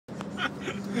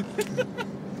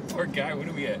Poor guy, what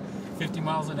are we at? 50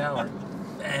 miles an hour.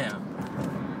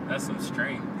 Damn. That's some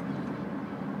strain.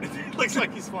 Looks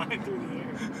like he's flying through the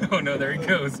air. Oh no, there he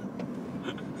goes.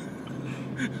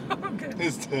 Okay.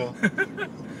 His tail.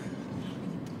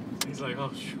 He's like,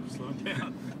 oh, shoot, slow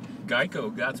down.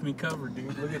 Geico got me covered,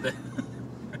 dude. Look at that.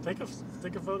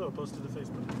 Take a photo, post it to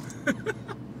Facebook.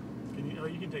 Can you? Oh,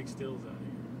 you can take stills out of here.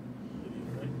 Video,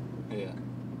 right? Yeah.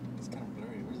 It's kind of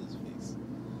blurry. Where's his face?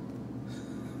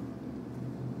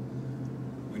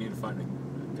 We need to find a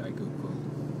Geico quote.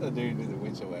 Oh, there you do the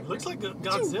windshield wiper. It looks like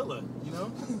Godzilla, you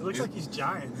know? It looks like he's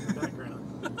giant in the background.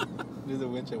 Do the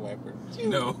windshield wiper.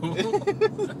 No.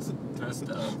 That's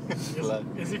dumb.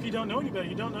 As if you don't know any better.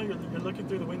 You don't know you're looking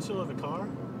through the windshield of a car.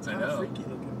 It's kind of freaky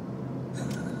looking.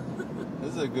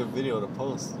 This is a good video to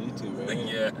post on YouTube, right?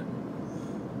 Yeah.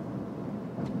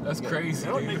 That's crazy,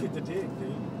 That would dude. make it the dig,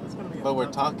 dude. That's gonna be. But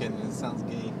we're talking and it sounds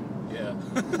gay. Yeah.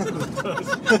 We're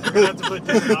gonna have to put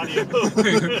different audio.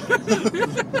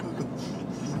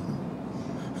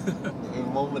 A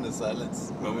moment of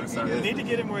silence. Moment of We silence. need to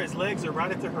get him where his legs are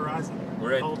right at the horizon.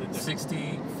 We're Hold it at there.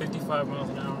 60, 55 miles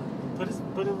an hour. Put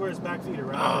it where his back feet are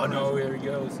right. Oh at the no, horizon. there he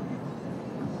goes.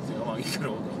 See how long you can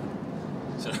hold on.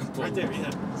 Should I pull? Right there, yeah.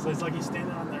 So it's like he's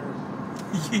standing on there.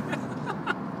 Yeah.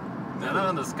 Not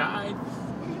on the sky.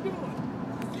 What are you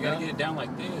doing? You gotta get it down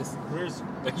like this. Where's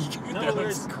Like you get no? that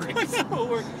Where's was crazy.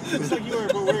 no? It's like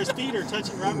where his feet are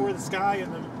touching right where the sky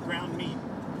and the ground meet.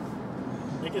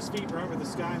 Make his feet right where the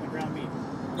sky and the ground meet.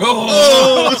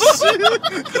 Oh, shit!